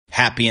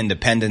Happy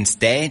Independence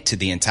Day to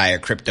the entire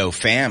crypto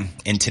fam.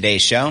 In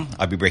today's show,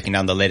 I'll be breaking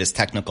down the latest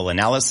technical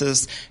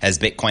analysis as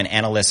Bitcoin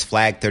analysts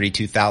flag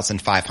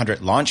 32,500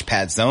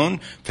 launchpad zone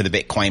for the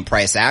Bitcoin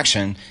price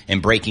action.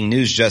 And breaking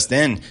news just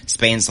in,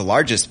 Spain's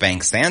largest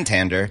bank,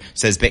 Santander,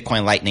 says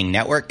Bitcoin Lightning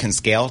Network can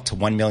scale to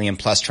 1 million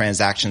plus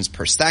transactions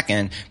per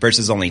second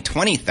versus only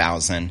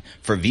 20,000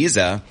 for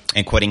Visa.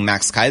 And quoting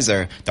Max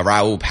Keiser, the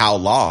Raoul Pal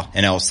law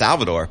in El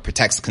Salvador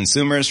protects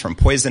consumers from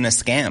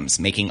poisonous scams,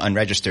 making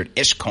unregistered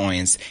ish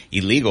coins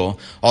illegal.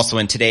 Also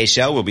in today's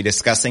show, we'll be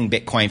discussing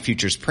Bitcoin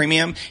futures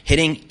premium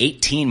hitting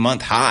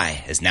 18-month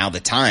high is now the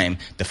time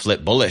to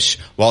flip bullish.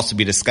 We'll also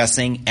be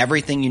discussing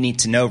everything you need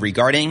to know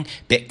regarding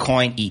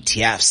Bitcoin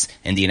ETFs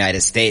in the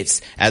United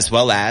States, as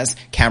well as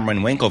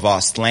Cameron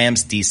Winklevoss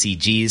slams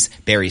DCG's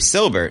Barry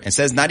Silbert and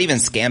says not even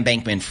Scam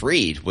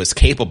Bankman-Fried was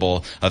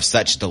capable of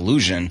such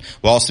delusion.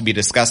 We'll also be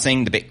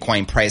discussing the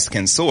Bitcoin price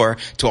can soar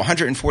to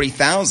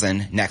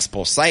 140,000 next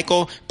bull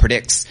cycle,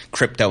 predicts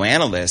crypto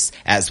analysts,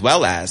 as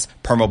well as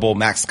Permable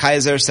Max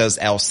Keiser says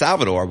El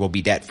Salvador will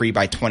be debt-free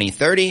by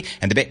 2030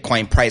 and the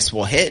Bitcoin price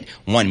will hit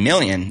 1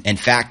 million. In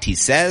fact, he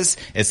says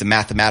it's a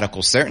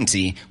mathematical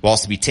certainty. We'll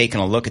also be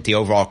taking a look at the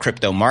overall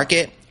crypto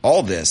market.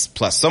 All this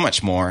plus so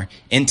much more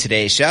in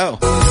today's show.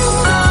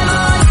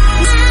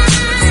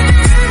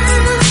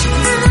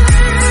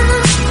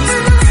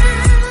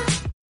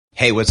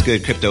 Hey, what's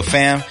good, crypto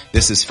fam?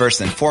 This is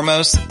first and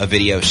foremost a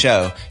video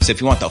show. So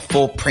if you want the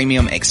full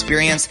premium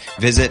experience,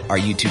 visit our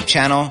YouTube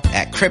channel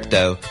at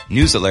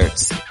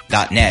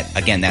cryptonewsalerts.net.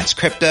 Again, that's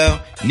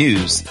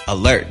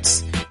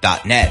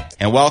cryptonewsalerts.net.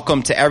 And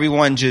welcome to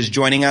everyone just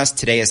joining us.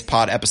 Today is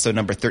pod episode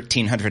number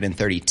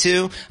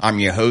 1332. I'm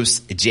your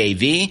host,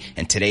 JV,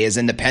 and today is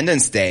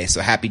Independence Day.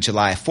 So happy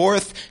July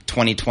 4th,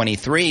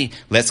 2023.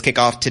 Let's kick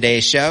off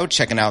today's show,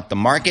 checking out the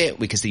market.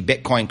 We can see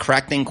Bitcoin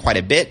correcting quite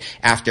a bit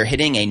after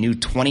hitting a new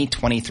 2023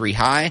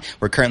 high.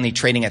 We're currently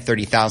trading at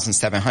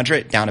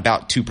 30,700, down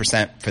about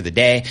 2% for the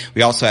day.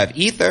 We also have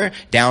Ether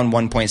down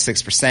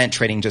 1.6%,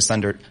 trading just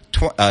under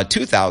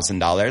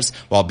 $2,000,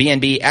 while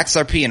BNB,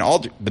 XRP, and all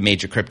the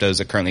major cryptos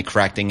are currently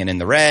correcting and in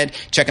the red.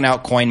 Checking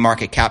out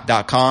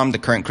coinmarketcap.com, the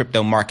current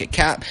crypto market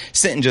cap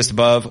sitting just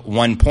above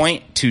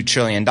 $1.2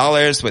 trillion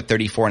with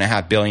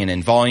 $34.5 billion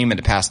in volume in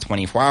the past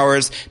 24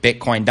 hours.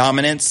 Bitcoin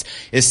dominance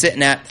is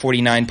sitting at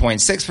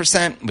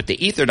 49.6%, with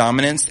the Ether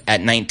dominance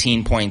at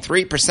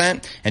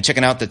 19.3%. And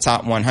checking out the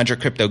top 100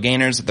 crypto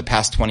gainers of the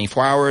past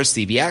 24 hours,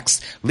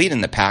 CVX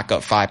leading the pack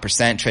up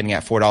 5%, trading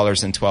at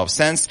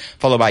 $4.12,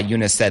 followed by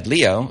Unised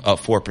Leo up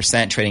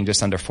 4%, trading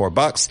just under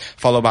 $4,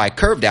 followed by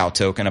Curved Out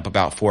token up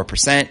about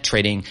 4%,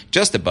 trading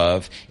just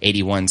above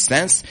 81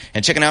 cents.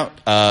 And checking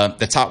out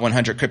the top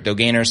 100 crypto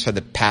gainers for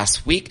the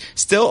past week,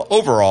 still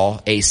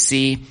overall a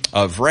sea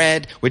of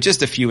red with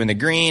just a few in the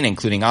green,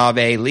 including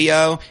Aave,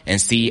 Leo, and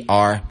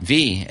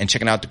CRV. And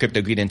checking out the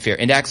Crypto Greed and Fear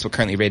Index, we're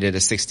currently rated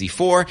at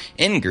 64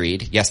 in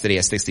greed, yesterday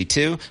at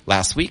 62,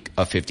 last week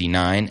a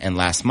 59, and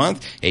last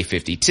month a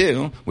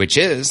 52, which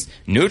is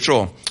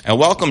neutral. And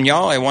welcome,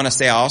 y'all. I want to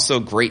say I also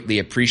greatly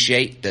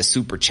appreciate the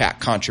super chat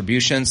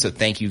contribution. So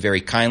thank you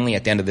very kindly.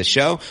 At the end of the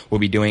show, we'll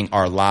be doing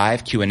our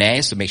live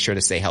Q&A. So make sure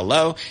to say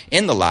hello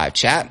in the live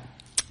chat.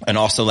 And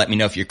also let me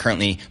know if you're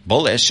currently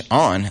bullish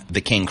on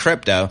the King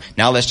Crypto.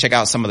 Now let's check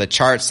out some of the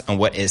charts on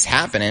what is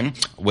happening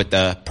with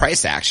the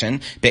price action.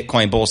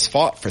 Bitcoin bulls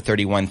fought for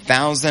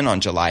 31,000 on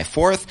July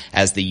 4th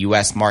as the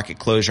U.S. market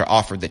closure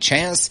offered the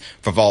chance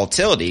for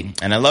volatility.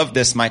 And I love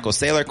this Michael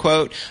Saylor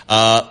quote,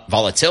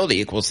 volatility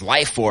equals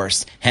life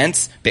force.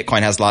 Hence,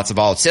 Bitcoin has lots of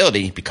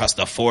volatility because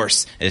the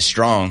force is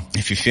strong,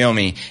 if you feel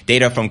me.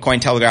 Data from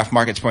Cointelegraph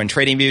Market Report and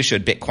TradingView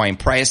showed Bitcoin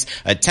price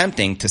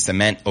attempting to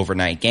cement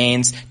overnight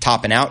gains,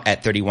 topping out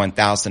at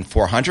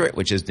 31,400,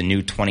 which is the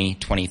new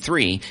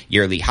 2023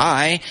 yearly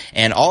high.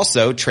 And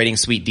also, Trading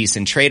Suite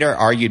Decent Trader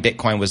argued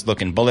Bitcoin was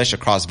looking bullish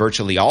across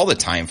virtually all the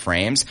time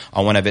frames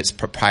on one of its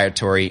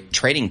proprietary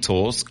trading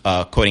tools,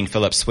 quoting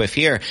Philip Swift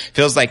here.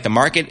 Feels like the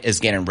market is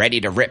getting ready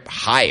to rip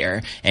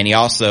higher. And he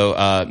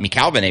also,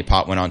 Mikhail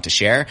Benepot went on to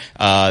share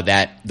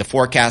that the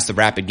forecast of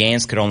rapid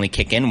gains could only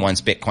kick in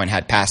once Bitcoin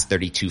had passed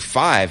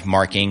 32.5,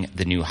 marking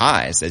the new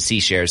highs. As he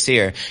shares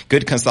here,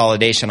 good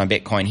consolidation on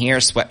Bitcoin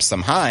here, swept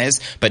some highs,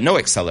 but no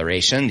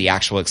acceleration. The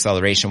actual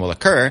acceleration will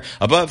occur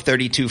above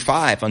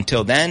 32.5.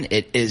 Until then,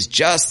 it is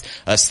just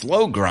a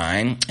slow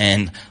grind,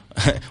 and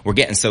we're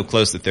getting so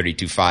close to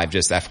 32.5,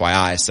 just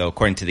FYI. So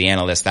according to the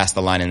analyst, that's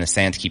the line in the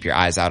sand to keep your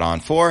eyes out on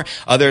for.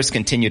 Others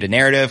continue the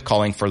narrative,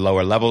 calling for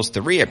lower levels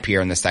to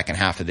reappear in the second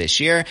half of this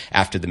year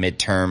after the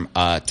midterm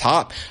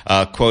top.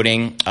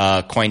 Quoting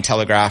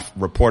Cointelegraph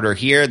reporter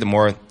here, the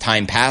more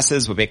time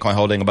passes with Bitcoin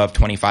holding above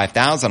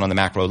 25,000 on the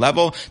macro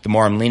level, the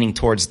more I'm leaning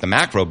towards the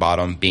macro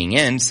bottom being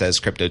in, says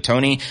Crypto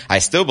Tony. I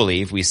still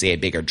believe we see a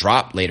bigger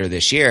drop later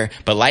this year,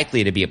 but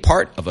likely to be a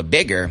part of a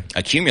bigger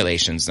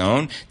accumulation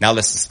zone. Now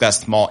let's discuss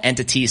small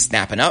entities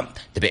snapping up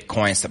the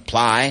Bitcoin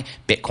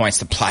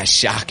supply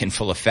shock in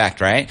full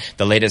effect, right?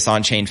 The latest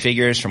on-chain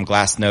figures from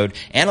Glassnode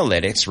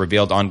Analytics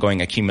revealed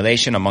ongoing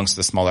accumulation amongst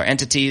the smaller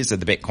entities of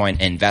the Bitcoin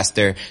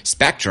investor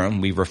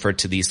spectrum. We refer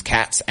to these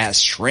cats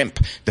as shrimp,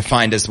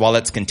 defined as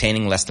wallets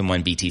containing less than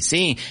 1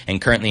 BTC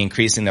and currently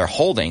increasing their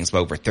holdings by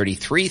over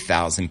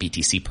 33,000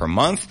 BTC per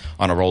month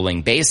on a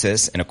rolling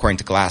basis. And according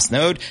to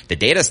Glassnode, the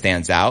data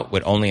stands out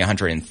with only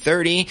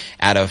 130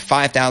 out of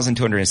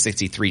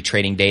 5,263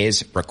 trading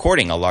days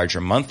recording a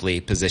larger monthly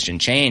position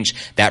change.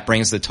 That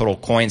brings the total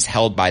coins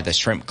held by the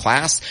shrimp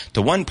class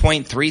to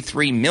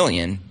 1.33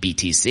 million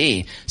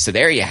BTC. So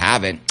there you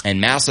have it.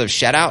 And massive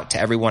shout out to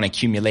everyone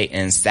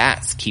accumulating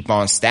sats. Keep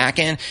on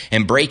stacking.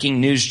 And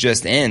breaking news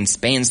just in,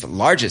 Spain's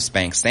largest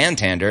bank,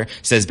 Santander,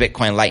 says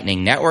Bitcoin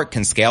Lightning Network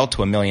can scale to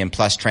 1 million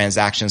plus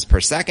transactions per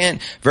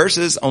second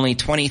versus only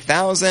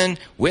 20,000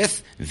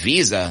 with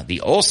Visa,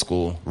 the old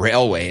school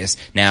railways.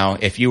 Now,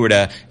 if you were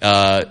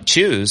to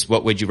choose,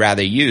 what would you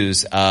rather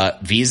use?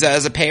 Visa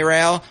as a pay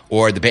rail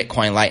or the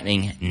Bitcoin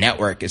Lightning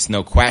Network? It's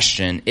no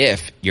question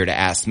if you're to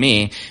ask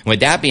me.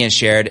 With that being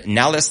shared,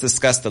 now let's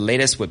discuss the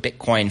latest with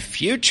Bitcoin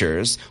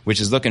futures,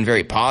 which is looking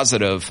very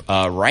positive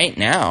right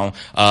now,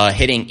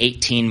 hitting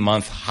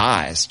 18-month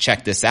highs.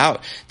 Check this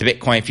out. The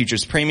Bitcoin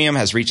futures premium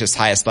has reached its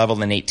highest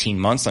level in 18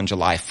 months on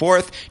July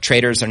 4th.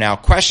 Traders are now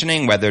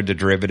questioning whether the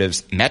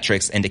derivatives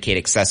metrics indicate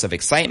excessive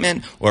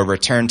excitement or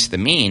return to the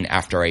mean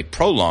after a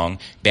prolonged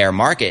bear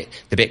market.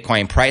 The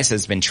Bitcoin price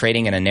has been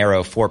trading in a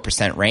narrow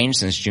 4% range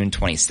since June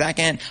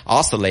 22nd,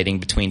 oscillating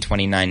between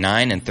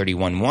 29.9 and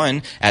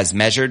 31.1 as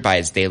measured by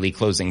its daily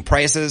closing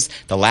prices.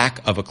 The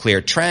lack of a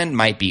clear trend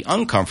might be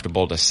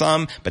uncomfortable to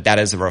some, but that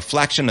is a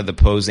reflection of the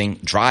opposing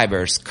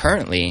drivers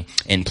currently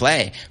in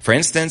play. For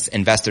instance,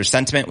 investor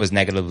sentiment was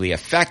negatively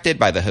affected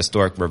by the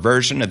historic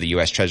reversion of the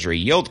U.S. Treasury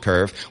yield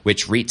curve,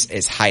 which reached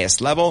its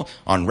highest level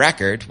on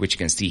record, which you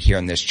can see here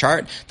in this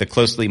chart. The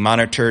closely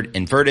monitored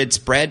inverted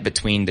spread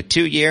between the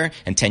 2-year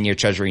and 10-year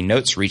Treasury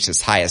notes reached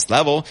its highest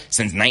level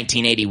since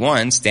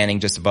 1981, standing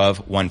just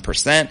above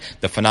 1%.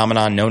 The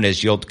phenomenon known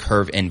as yield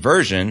curve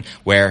inversion,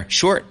 where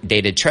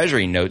short-dated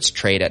Treasury notes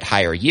trade at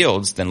higher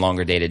yields than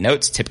longer-dated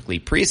notes, typically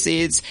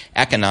precedes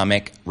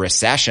economic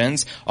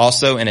recessions.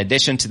 Also, in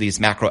addition to these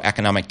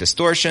macroeconomic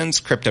distortions,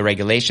 crypto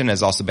regulation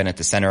has also been at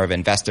the center of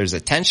investors'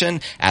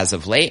 attention as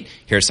of late.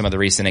 Here are some of the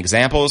recent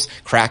examples.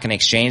 Kraken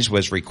Exchange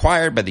was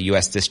required by the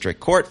U.S. District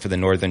Court for the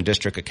Northern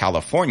District of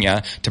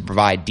California to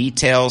provide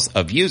details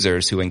of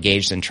users who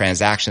engaged in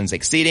transactions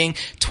exceeding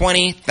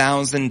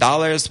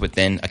 $20,000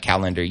 within a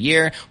calendar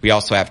year. We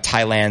also have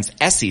Thailand's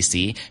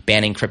SEC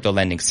banning crypto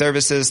lending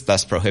services,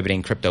 thus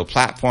prohibiting crypto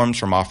platforms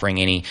from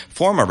offering any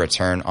form of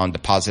return on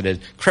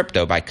deposited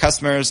crypto by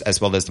customers, as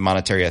well as the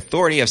Monetary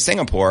Authority of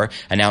Singapore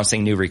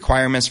announcing new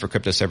requirements for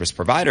crypto service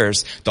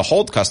providers to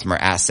hold customer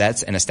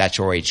assets in a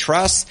statutory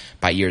trust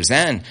by year's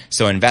end.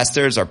 So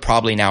investors are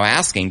probably now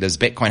asking, does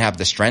Bitcoin have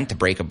the strength to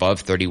break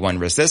above 31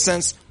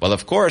 resistance? Well,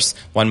 of course,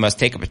 one must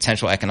take a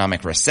potential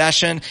economic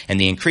recession and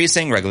the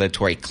increasing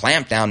regulatory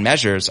clampdown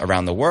measures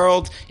around the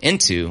world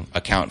into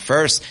account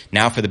first.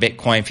 Now for the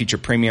Bitcoin future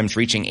premiums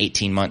reaching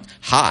 18-month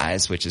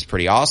highs, which is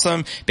pretty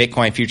awesome.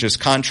 Bitcoin futures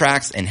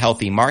contracts in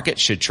healthy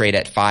markets should trade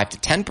at 5 to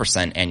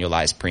 10%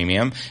 annualized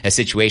premium, a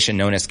situation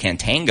known as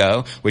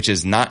contango, which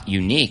is not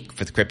unique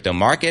for the crypto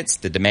markets.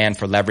 The demand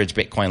for leveraged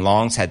Bitcoin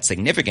longs had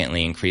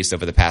significantly increased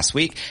over the past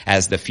week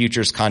as the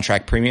futures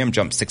contract premium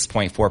jumped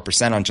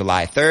 6.4% on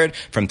July 3rd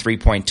from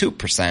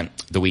 3.2%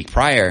 the week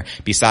prior.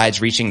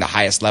 Besides reaching the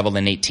highest level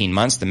in 18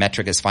 months, the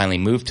metric has finally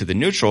moved to the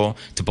neutral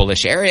to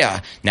bullish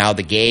area. Now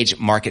to gauge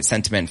market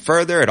sentiment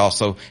further, it's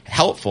also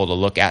helpful to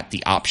look at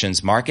the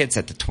options markets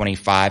at the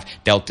 25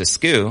 delta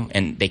skew,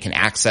 and they can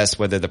access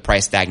whether the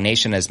price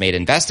stagnation has made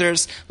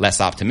investors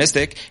less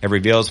optimistic. It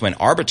reveals when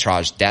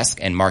arbitrage desk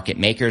and market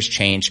makers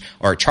change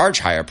or charge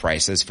higher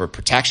prices for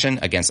protection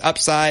against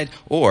upside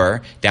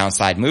or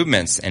downside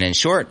movements. And in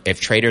short, if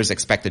traders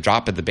expect a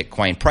drop of the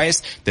Bitcoin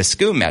price, the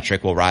skew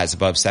metric will rise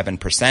above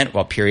 7%,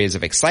 while periods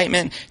of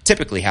excitement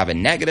typically have a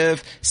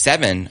negative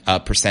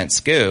 7%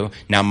 skew.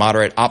 Now,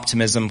 moderate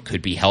optimism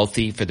could be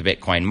healthy for the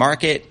Bitcoin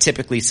market.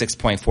 Typically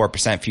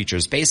 6.4%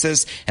 futures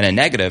basis and a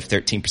negative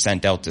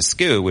 13% delta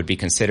skew would be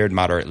considered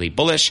moderately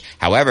bullish.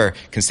 However,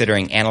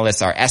 considering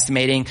analysts are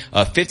estimating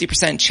a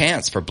 50%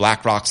 chance for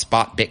BlackRock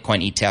spot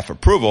Bitcoin ETF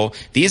approval,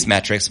 these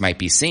metrics might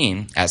be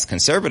seen as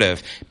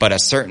conservative, but a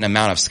certain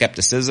amount of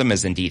skepticism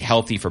is indeed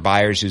healthy for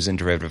buyers using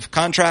derivative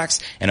contracts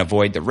and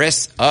avoid the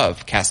risk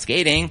of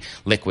cascading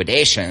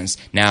liquidations.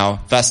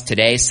 Now, thus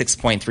today,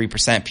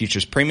 6.3%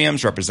 futures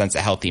premiums represents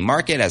a healthy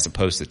market as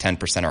opposed to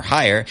 10% or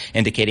higher,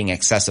 indicating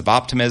excessive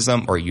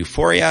optimism or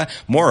euphoria.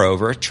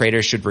 Moreover,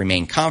 traders should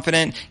remain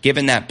confident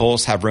given that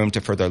bulls have room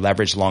to further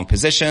leverage long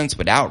positions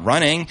without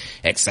running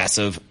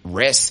excessive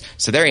risks.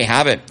 So there you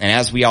have it. And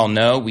as we all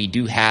know, we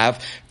do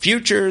have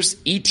futures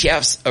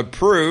ETFs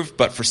approved,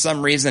 but for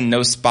some reason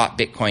no spot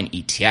Bitcoin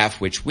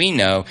ETF, which we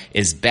know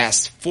is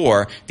best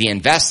for the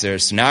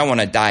investors. So now I want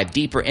to dive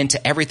deeper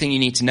into everything you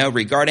need to know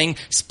regarding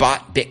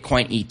spot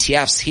Bitcoin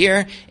ETFs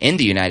here in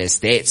the United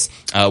States.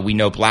 We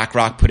know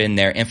BlackRock put in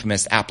their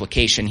infamous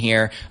application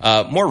here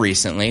more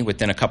recently,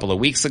 within a couple of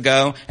weeks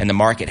ago, and the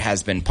market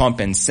has been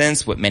pumping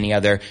since, with many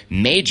other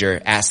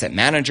major asset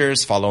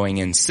managers following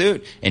in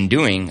suit and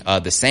doing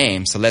the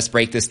same. So let's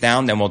break this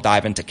down, then we'll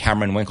dive into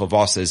Cameron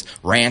Winklevoss's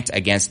rant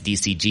against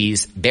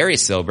DCG's Barry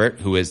Silbert,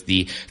 who is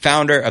the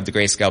founder of the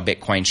Grayscale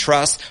Bitcoin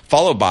Trust,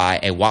 followed by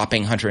a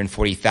whopping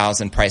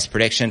 140,000 price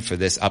prediction for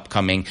this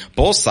upcoming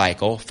bull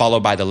cycle,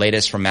 followed by the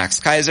latest from Max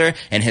Keiser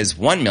and his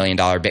 $1 million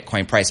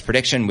Bitcoin price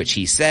prediction, which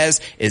he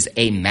says is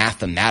a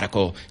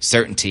mathematical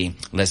certainty.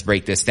 Let's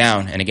break this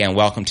down. And again,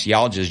 welcome to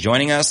y'all just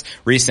joining us.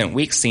 Recent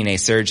weeks seen a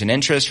surge in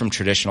interest from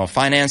traditional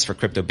finance for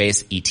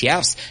crypto-based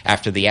ETFs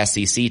after the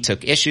SEC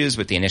took issues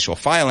with the initial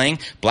filing.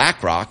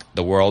 BlackRock,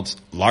 the world's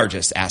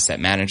largest asset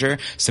manager,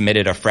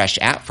 submitted a fresh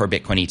app for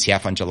Bitcoin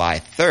ETF on July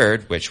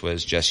 3rd, which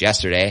was just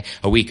yesterday.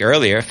 A week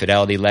earlier,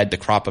 Fidelity led the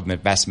crop of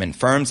investment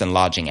firms and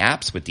lodging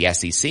apps with the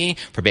SEC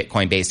for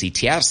Bitcoin-based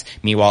ETFs.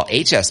 Meanwhile,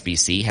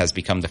 HSBC has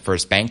become the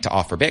first bank to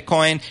offer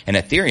Bitcoin and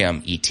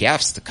Ethereum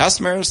ETFs to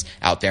customers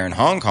out there in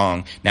Hong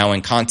Kong. Now,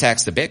 in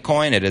context of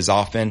Bitcoin, it is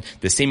often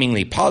the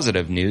seemingly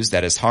positive news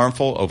that is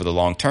harmful over the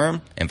long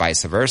term and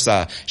vice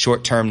versa.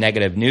 Short-term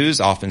negative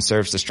news often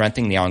serves to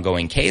strengthen the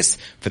ongoing case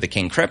for the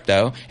king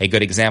crypto. A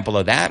good example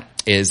of that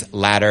is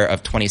ladder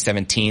of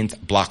 2017's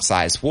block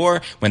size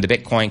war, when the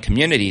Bitcoin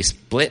community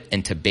split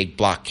into big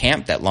block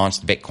camp that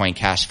launched the Bitcoin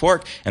Cash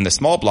fork and the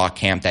small block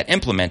camp that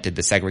implemented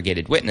the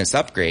segregated witness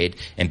upgrade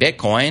in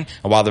Bitcoin.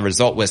 And while the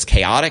result was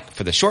chaotic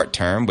for the short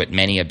term, with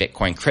many a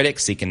Bitcoin critic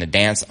seeking to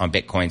dance on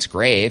Bitcoin's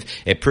grave,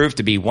 it proved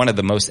to be one of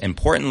the most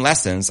important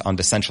lessons on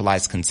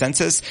decentralized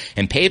consensus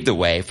and paved the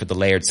way for the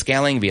layered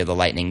scaling via the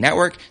Lightning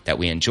Network that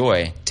we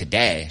enjoy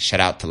today. Shout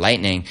out to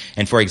Lightning.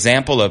 And for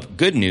example of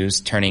good news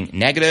turning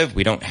negative,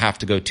 we don't have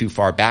to go too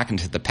far back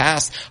into the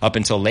past. Up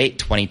until late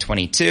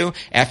 2022,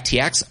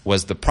 FTX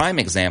was the prime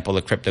example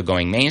of crypto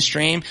going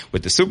mainstream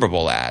with the Super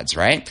Bowl ads,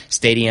 right?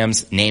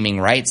 Stadiums, naming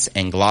rights,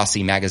 and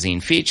glossy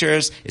magazine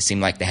features. It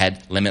seemed like they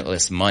had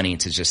limitless money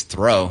to just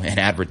throw in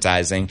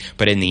advertising.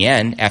 But in the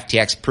end,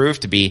 FTX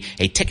proved to be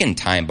a ticking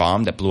time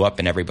bomb that blew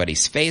up in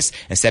everybody's face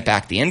and set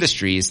back the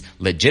industry's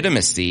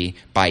legitimacy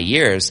by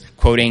years.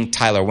 Quoting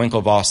Tyler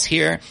Winklevoss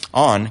here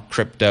on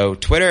crypto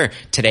Twitter,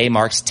 today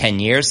marks 10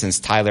 years since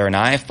Tyler and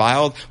I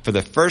filed for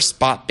the first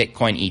spot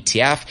Bitcoin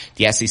ETF.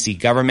 The SEC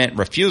government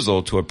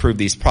refusal to approve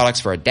these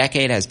products for a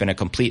decade has been a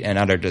complete and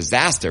utter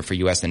disaster for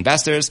U.S.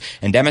 investors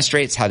and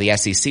demonstrates how the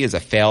SEC is a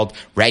failed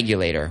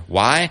regulator.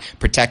 Why?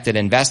 Protected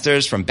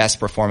investors from best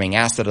performing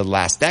asset of the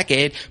last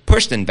decade,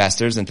 pushed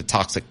investors into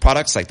toxic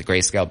products like the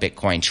Grayscale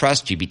Bitcoin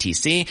Trust,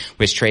 GBTC,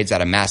 which trades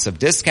at a massive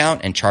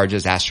discount and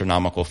charges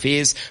astronomical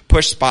fees,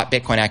 pushed spot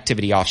Bitcoin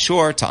activity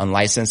offshore to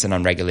unlicensed and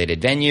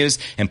unregulated venues,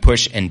 and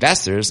pushed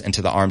investors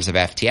into the arms of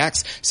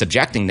FTX,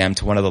 subjecting them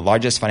to one of the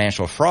largest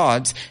financial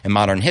frauds in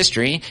modern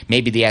history.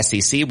 Maybe the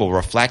SEC will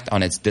reflect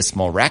on its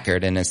dismal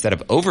record, and instead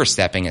of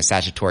overstepping its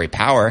statutory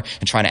power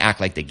and trying to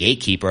act like the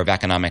gatekeeper of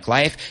economic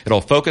life,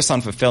 it'll focus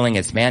on fulfilling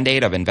its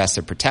mandate of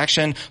investor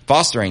protection,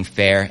 fostering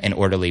fair and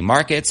orderly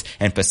markets,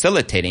 and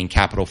facilitating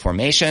capital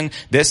formation.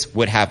 This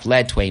would have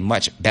led to a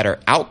much better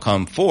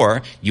outcome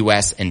for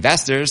U.S.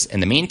 investors. In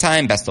the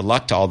meantime, best of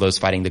luck to all those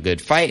fighting the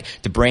good fight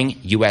to bring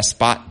U.S.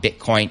 spot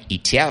Bitcoin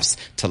ETFs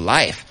to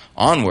life.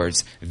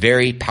 Onwards.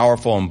 Very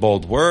powerful and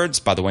bold words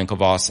by the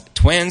Winklevoss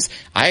twins.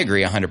 I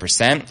agree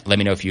 100%. Let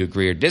me know if you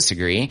agree or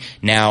disagree.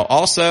 Now,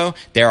 also,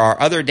 there are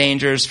other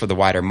dangers for the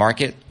wider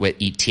market with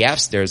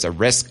ETFs. There's a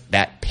risk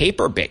that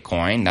paper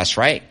Bitcoin, that's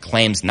right,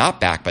 claims not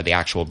backed by the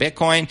actual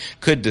Bitcoin,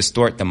 could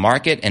distort the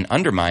market and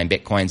undermine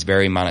Bitcoin's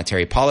very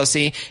monetary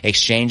policy.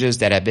 Exchanges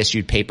that have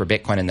issued paper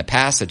Bitcoin in the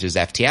past, such as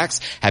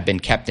FTX, have been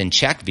kept in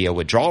check via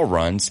withdrawal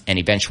runs and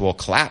eventual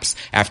collapse,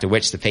 after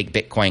which the fake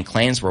Bitcoin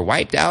claims were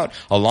wiped out,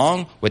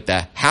 along with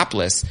the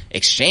hapless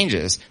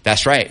exchanges.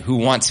 That's right. Who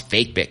wants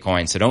fake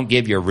Bitcoin? So don't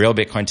give your real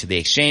Bitcoin to the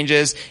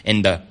exchanges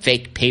in the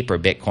fake paper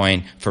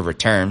Bitcoin for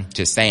return.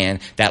 Just saying.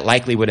 That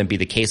likely wouldn't be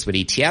the case with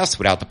ETFs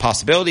without the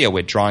possibility of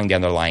withdrawing the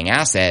underlying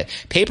asset.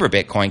 Paper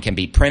Bitcoin can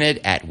be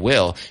printed at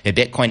will. If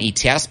Bitcoin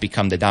ETFs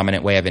become the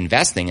dominant way of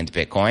investing into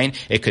Bitcoin,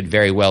 it could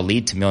very well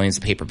lead to millions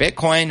of paper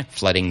Bitcoin,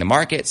 flooding the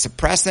market,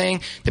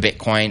 suppressing the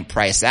Bitcoin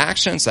price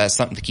action. So that's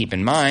something to keep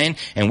in mind.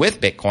 And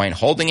with Bitcoin,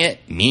 holding it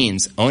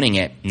means owning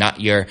it,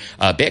 not your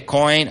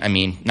Bitcoin. I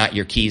mean, not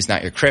your keys,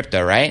 not your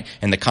crypto, right?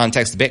 In the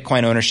context of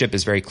Bitcoin, ownership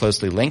is very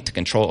closely linked to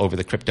control over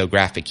the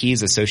cryptographic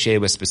keys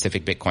associated with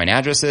specific Bitcoin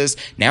addresses.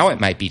 Now it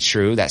might be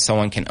true that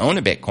someone can own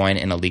a Bitcoin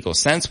in a legal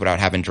sense without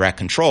having direct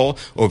control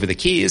over the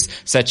keys,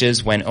 such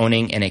as when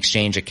owning an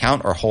exchange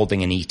account or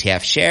holding an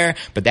ETF share,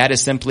 but that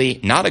is simply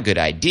not a good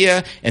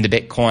idea in the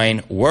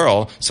Bitcoin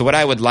world. So what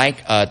I would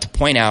like to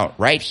point out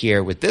right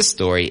here with this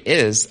story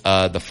is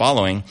the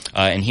following,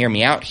 and hear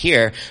me out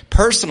here.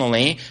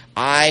 Personally,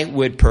 I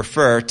would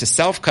prefer to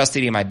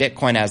self-custody my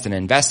Bitcoin as an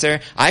investor.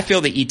 I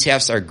feel the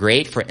ETFs are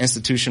great for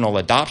institutional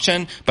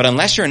adoption, but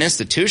unless you're an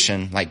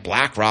institution like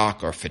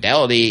BlackRock or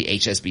Fidelity,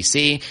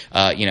 HSBC,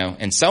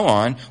 and so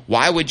on,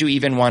 why would you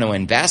even want to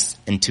invest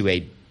into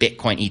a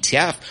Bitcoin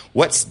ETF?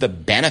 What's the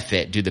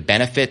benefit? Do the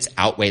benefits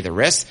outweigh the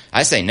risks?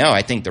 I say no.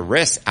 I think the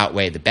risks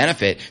outweigh the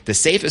benefit. The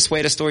safest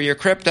way to store your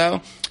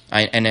crypto,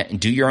 and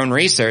do your own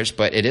research,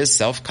 but it is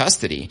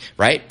self-custody,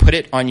 right? Put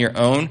it on your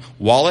own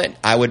wallet.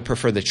 I would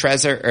prefer the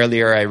Trezor.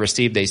 Earlier, I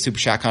received a Super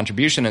Chat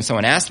contribution, and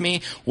someone asked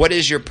me, what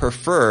is your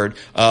preferred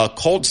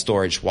cold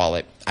storage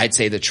wallet? I'd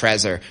say the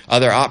Trezor.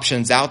 Other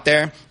options out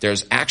there,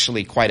 there's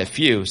actually quite a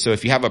few. So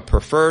if you have a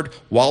preferred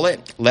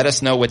wallet, let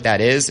us know what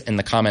that is in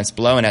the comments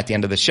below. And at the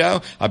end of the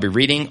show, I'll be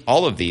reading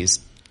all of these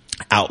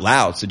out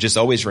loud. So just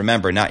always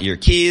remember, not your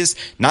keys,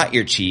 not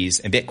your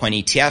cheese, and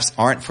Bitcoin ETFs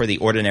aren't for the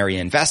ordinary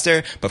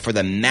investor, but for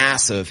the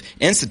massive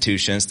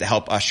institutions to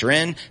help usher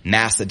in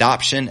mass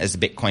adoption as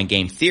the Bitcoin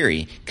game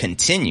theory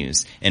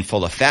continues in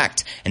full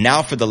effect. And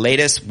now for the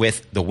latest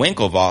with the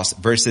Winklevoss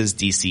versus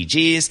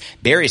DCGs,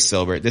 Barry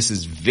Silbert. This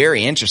is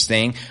very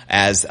interesting,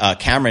 as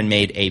Cameron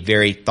made a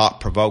very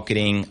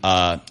thought-provoking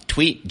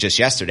tweet just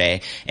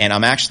yesterday, and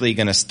I'm actually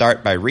going to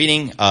start by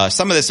reading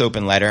some of this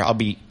open letter. I'll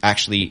be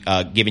actually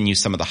giving you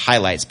some of the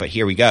highlights, but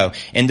here we go.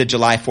 In the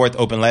July 4th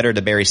open letter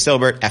to Barry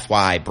Silbert,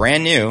 FYI,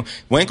 brand new,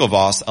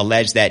 Winklevoss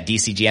alleged that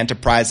DCG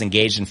Enterprise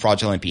engaged in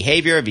fraudulent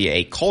behavior via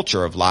a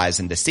culture of lies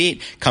and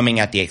deceit,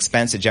 coming at the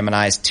expense of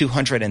Gemini's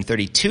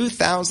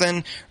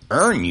 232,000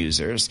 earn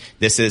users.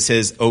 This is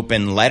his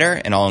open letter,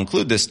 and I'll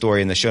include this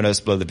story in the show notes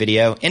below the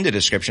video in the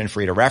description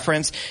for you to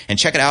reference and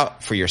check it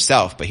out for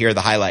yourself. But here are the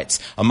highlights.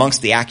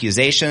 Amongst the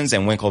accusations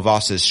in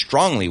Winklevoss's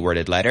strongly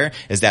worded letter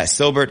is that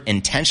Silbert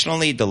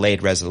intentionally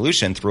delayed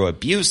resolution through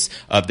abuse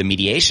of the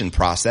mediation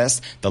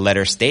process. The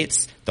letter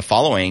states the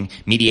following: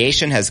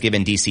 mediation has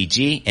given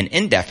DCG an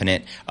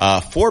indefinite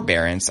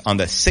forbearance on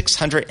the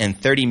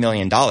 $630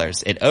 million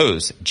it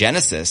owes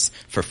Genesis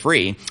for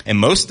free. And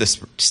most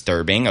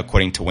disturbing,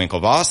 according to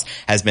Winklevoss,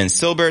 has been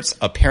Silbert's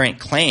apparent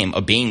claim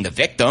of being the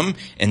victim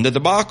in the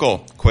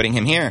debacle. Quoting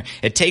him here,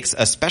 it takes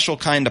a special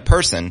kind of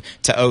person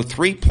to owe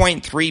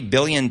 $3.3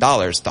 billion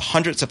to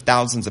hundreds of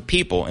thousands of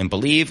people and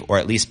believe, or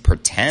at least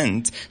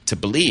pretend to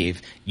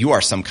believe, you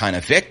are some kind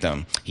of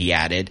victim, he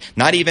added.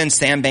 Not even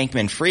Sam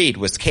Bankman-Fried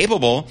was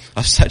capable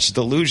of such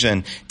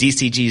delusion.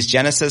 DCG's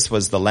Genesis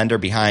was the lender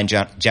behind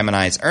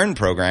Gemini's Earn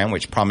program,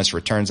 which promised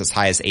returns as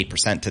high as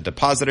 8% to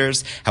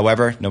depositors.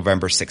 However,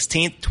 November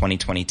 16th,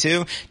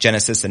 2022,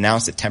 Genesis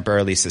announced it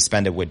temporarily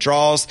suspended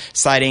withdrawals,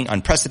 citing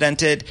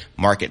unprecedented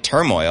market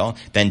turmoil.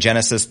 Then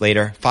Genesis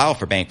later filed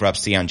for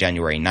bankruptcy on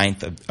January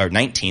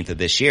 19th of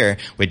this year,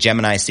 with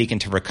Gemini seeking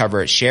to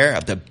recover its share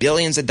of the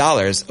billions of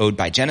dollars owed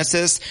by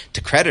Genesis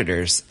to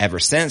creditors ever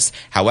since.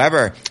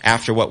 However,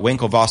 after what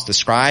Winklevoss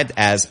described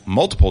as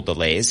multiple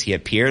delays, he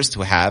appears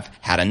to have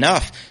had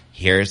enough.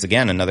 Here's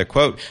again another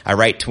quote. I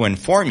write to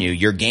inform you,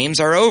 your games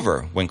are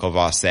over,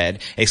 Winklevoss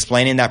said,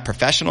 explaining that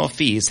professional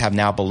fees have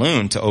now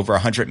ballooned to over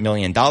 $100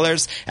 million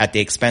at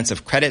the expense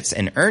of credits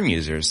and earn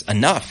users.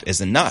 Enough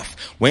is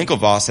enough.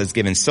 Winklevoss has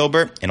given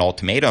Silbert an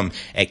ultimatum: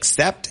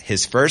 accept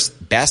his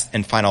first, best,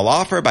 and final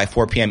offer by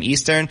 4 p.m.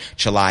 Eastern,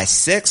 July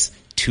 6th,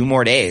 2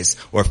 more days,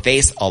 or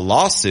face a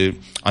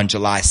lawsuit on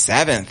July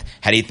 7th.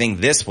 How do you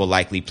think this will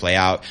likely play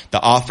out? The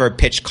offer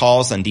pitched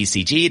calls on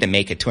DCG to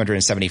make a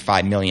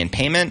 $275 million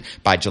payment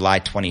by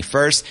July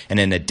 21st and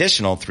an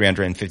additional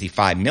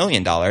 $355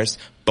 million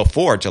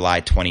before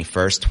July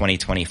 21st,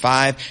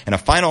 2025, and a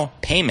final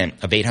payment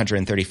of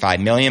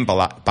 $835 million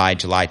by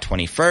July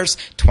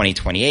 21st,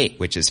 2028,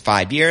 which is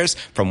 5 years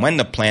from when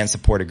the plan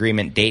support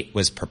agreement date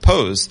was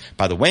proposed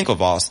by the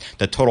Winklevoss.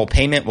 The total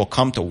payment will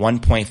come to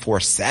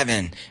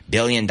 $1.47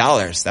 billion.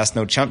 That's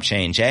no chump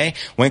change, eh?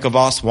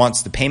 Winklevoss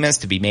wants the payments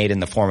to be made in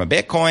the form of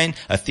Bitcoin,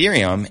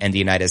 Ethereum, and the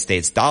United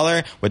States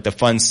dollar, with the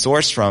funds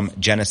sourced from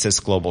Genesis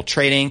Global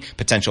Trading,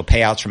 potential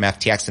payouts from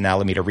FTX and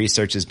Alameda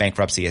Research's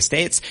bankruptcy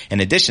estates, in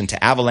addition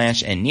to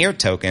Avalanche and Near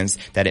tokens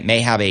that it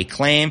may have a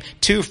claim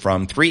to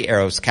from Three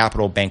Arrows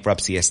Capital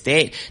bankruptcy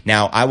estate.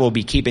 Now, I will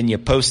be keeping you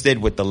posted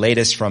with the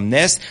latest from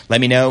this. Let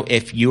me know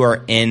if you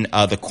are in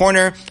the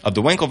corner of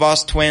the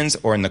Winklevoss twins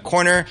or in the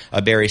corner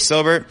of Barry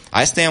Silbert.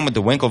 I stand with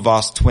the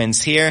Winklevoss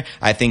twins here.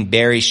 I think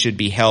Barry should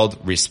be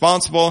held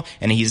responsible,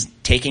 and he's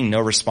taking no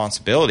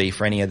responsibility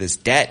for any of this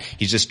debt.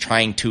 He's just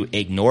trying to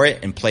ignore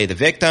it and play the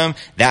victim.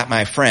 That,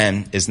 my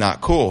friend, is not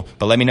cool.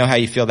 But let me know how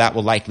you feel that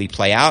will likely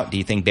play out. Do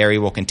you think Barry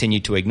will continue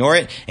to ignore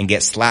it and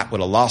get slapped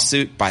with a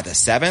lawsuit by the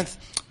 7th?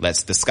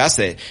 Let's discuss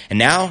it. And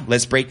now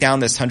let's break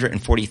down this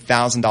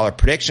 $140,000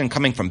 prediction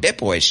coming from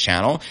BitBoy's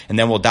channel, and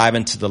then we'll dive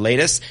into the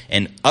latest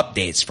and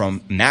updates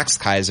from Max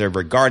KIESER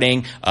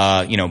regarding,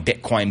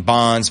 Bitcoin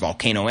bonds,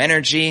 Volcano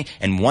Energy,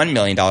 and $1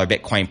 million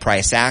Bitcoin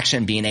price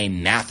action being a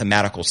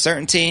mathematical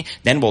certainty.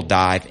 Then we'll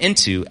dive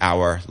into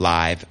our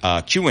live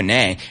Q&A.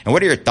 And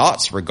what are your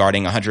thoughts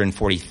regarding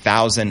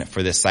 140,000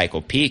 for this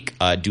cycle peak?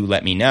 Do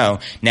let me know.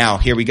 Now,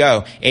 here we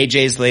go.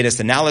 AJ's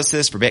latest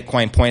analysis for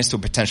Bitcoin points to a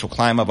potential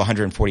climb of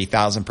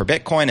 140,000 $20,000 per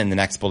Bitcoin in the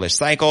next bullish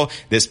cycle.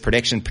 This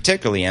prediction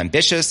particularly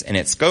ambitious in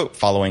its scope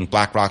following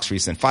BlackRock's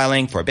recent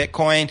filing for a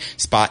Bitcoin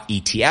spot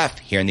ETF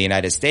here in the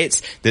United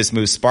States. This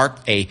move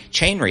sparked a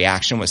chain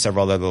reaction with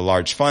several other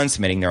large funds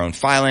submitting their own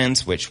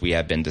filings, which we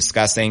have been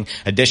discussing.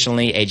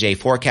 Additionally, AJ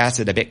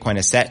forecasted that Bitcoin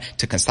is set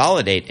to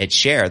consolidate its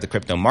share of the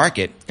crypto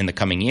market in the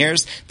coming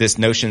years. This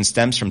notion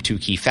stems from two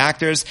key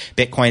factors: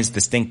 Bitcoin's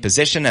distinct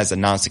position as a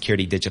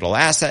non-security digital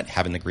asset,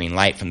 having the green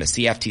light from the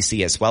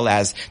CFTC as well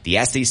as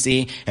the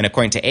SEC. And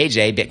according to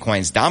AJ,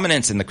 Bitcoin's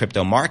dominance in the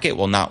crypto market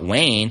will not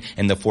wane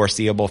in the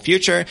foreseeable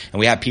future. And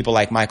we have people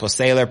like Michael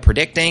Saylor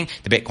predicting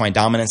the Bitcoin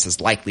dominance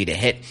is likely to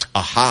hit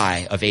a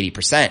high of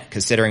 80%.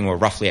 Considering we're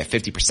roughly at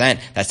 50%,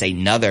 that's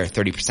another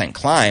 30%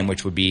 climb,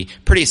 which would be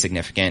pretty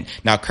significant.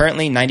 Now,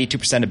 currently,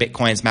 92% of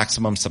Bitcoin's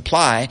maximum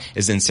supply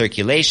is in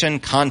circulation,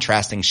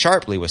 contrasting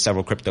sharply with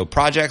several crypto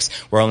projects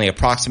where only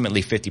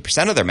approximately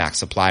 50% of their max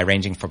supply,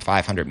 ranging from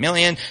 500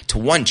 million to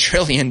 1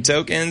 trillion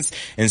tokens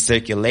in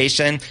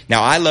circulation.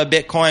 Now, I love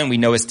Bitcoin. We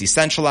know it's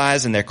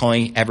decentralized and there can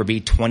only ever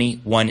be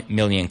 21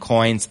 million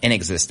coins in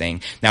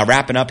existing. Now,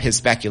 wrapping up his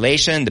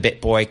speculation, the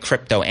BitBoy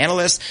crypto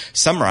analyst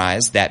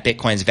summarized that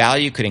Bitcoin's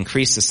value could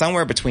increase to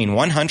somewhere between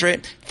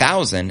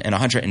 100,000 and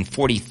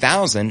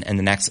 140,000 in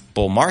the next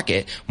bull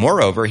market.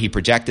 Moreover, he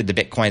projected the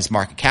Bitcoin's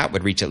market cap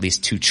would reach at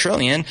least 2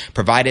 trillion,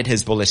 provided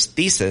his bullish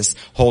thesis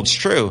holds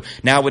true.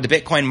 Now, with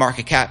the Bitcoin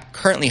market cap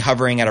currently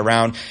hovering at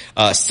around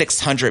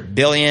 600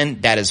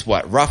 billion, that is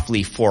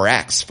roughly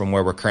 4x from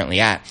where we're currently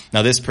at.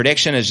 Now, this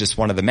prediction is just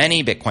one of the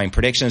many Bitcoin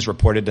predictions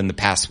reported in the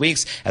past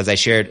weeks. As I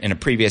shared in a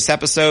previous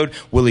episode,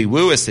 Willy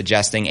Woo is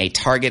suggesting a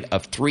target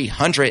of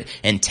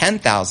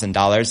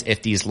 $310,000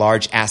 if these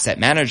large asset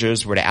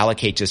managers were to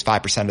allocate just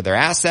 5% of their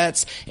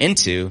assets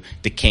into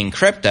the King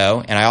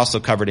crypto. And I also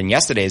covered in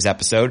yesterday's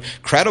episode,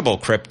 Credible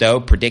Crypto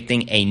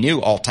predicting a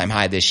new all-time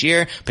high this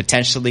year,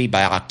 potentially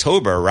by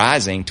October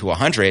rising to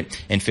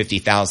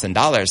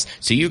 $150,000.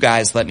 So you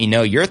guys let me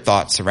know your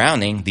thoughts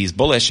surrounding these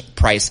bullish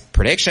price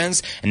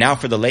predictions. And now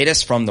for the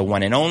latest from the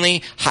one and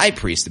only high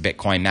priest of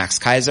Bitcoin, Max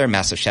Keiser.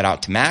 Massive shout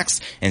out to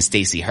Max and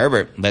Stacy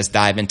Herbert. Let's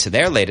dive into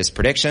their latest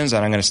predictions.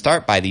 And I'm going to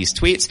start by these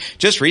tweets.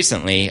 Just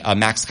recently,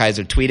 Max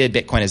Keiser tweeted,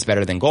 Bitcoin is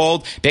better than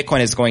gold.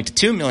 Bitcoin is going to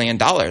 $2 million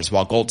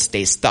while gold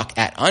stays stuck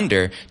at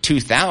under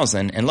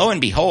 2,000. And lo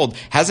and behold,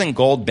 hasn't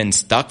gold been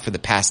stuck for the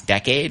past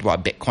decade while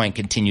Bitcoin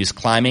continues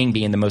climbing,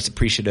 being the most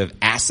appreciative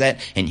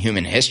asset in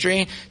human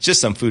history? It's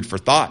just some food for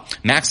thought.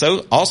 Max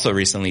also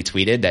recently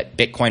tweeted that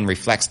Bitcoin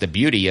reflects the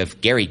beauty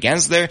of Gary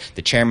Gensler,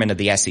 the chairman of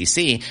the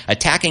SEC,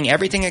 attacking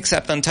everything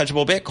except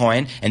untouchable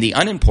Bitcoin and the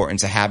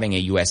unimportance of having a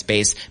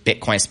US-based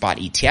Bitcoin spot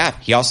ETF.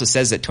 He also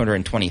says that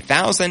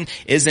 220,000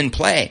 is in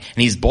play,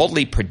 and he's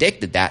boldly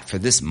predicted that for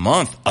this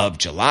month of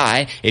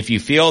July. If you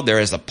feel there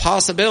is a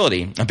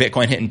possibility of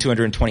Bitcoin hitting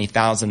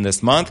 220,000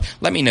 this month,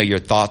 let me know your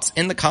thoughts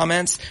in the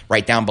comments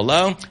right down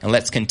below, and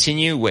let's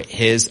continue with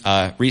his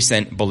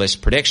recent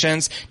bullish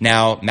predictions.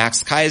 Now,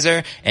 Max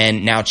Keiser,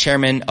 and now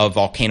chairman of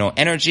Volcano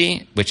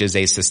Energy, which is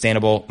a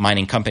sustainable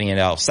mining company in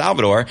El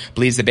Salvador,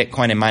 believes that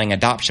Bitcoin and mining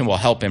adoption will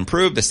help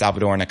improve the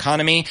Salvadoran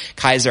economy.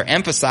 Keiser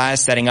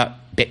emphasized setting up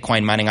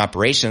Bitcoin mining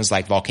operations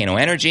like Volcano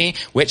Energy,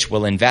 which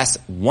will invest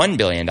 $1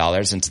 billion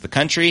into the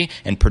country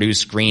and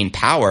produce green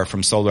power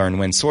from solar and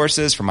wind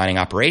sources for mining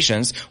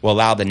operations, will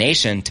allow the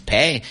nation to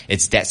pay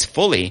its debts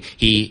fully.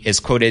 He is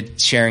quoted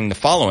sharing the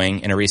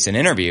following in a recent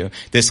interview: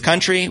 this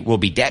country will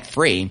be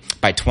debt-free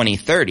by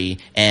 2030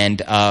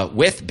 and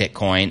with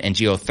Bitcoin and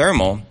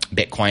geothermal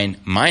Bitcoin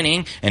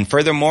mining. And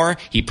furthermore,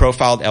 he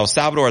profiled El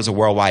Salvador as a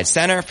worldwide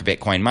center for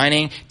Bitcoin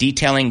mining,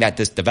 detailing that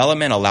this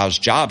development allows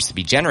jobs to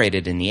be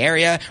generated in the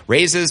area,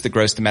 raises the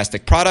gross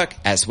domestic product,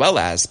 as well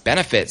as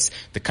benefits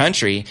the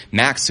country.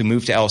 Max, who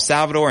moved to El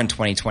Salvador in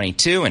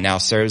 2022 and now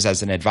serves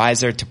as an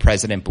advisor to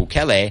President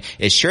Bukele,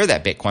 is sure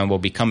that Bitcoin will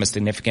become a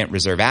significant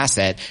reserve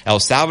asset.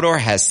 El Salvador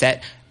has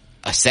set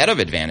a set of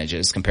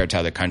advantages compared to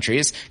other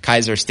countries.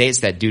 Keiser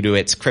states that due to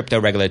its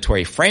crypto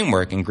regulatory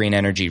framework and green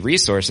energy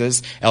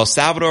resources, El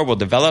Salvador will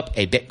develop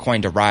a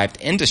Bitcoin-derived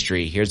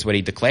industry. Here's what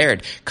he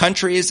declared: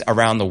 countries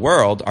around the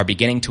world are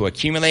beginning to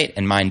accumulate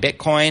and mine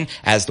Bitcoin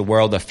as the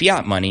world of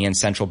fiat money and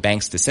central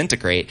banks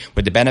disintegrate.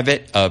 With the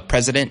benefit of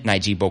President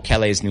Nayib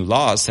Bukele's new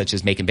laws, such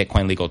as making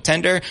Bitcoin legal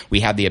tender, we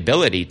have the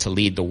ability to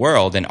lead the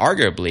world and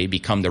arguably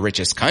become the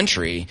richest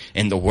country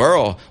in the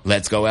world.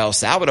 Let's go El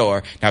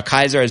Salvador. Now,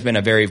 Keiser has been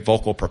a very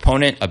vocal proponent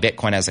of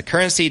Bitcoin as a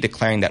currency,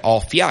 declaring that all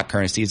fiat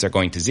currencies are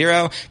going to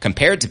zero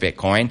compared to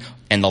Bitcoin.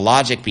 And the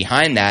logic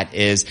behind that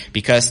is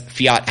because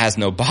fiat has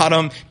no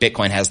bottom,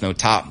 Bitcoin has no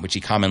top, which he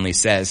commonly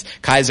says.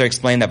 Keiser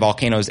explained that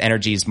Volcano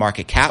Energy's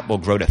market cap will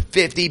grow to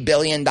 $50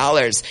 billion,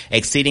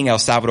 exceeding El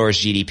Salvador's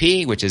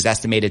GDP, which is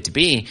estimated to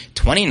be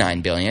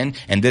 $29 billion.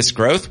 And this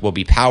growth will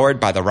be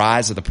powered by the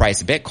rise of the price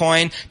of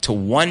Bitcoin to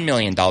 $1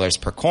 million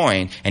per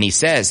coin. And he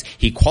says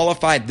he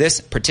qualified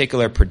this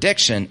particular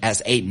prediction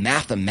as a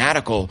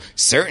mathematical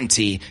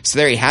certainty. So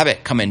there you have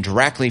it, coming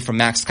directly from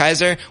Max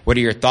Keiser. What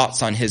are your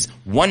thoughts on his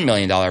 $1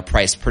 million price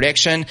price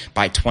prediction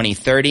by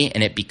 2030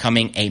 and it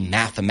becoming a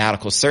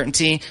mathematical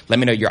certainty? Let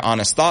me know your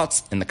honest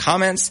thoughts in the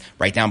comments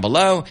right down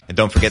below. And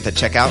don't forget to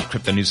check out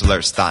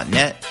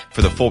cryptonewsalerts.net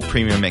for the full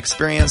premium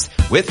experience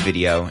with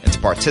video and to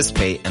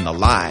participate in the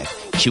live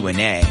Q&A.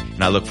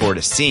 And I look forward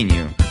to seeing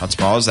you on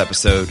tomorrow's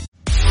episode.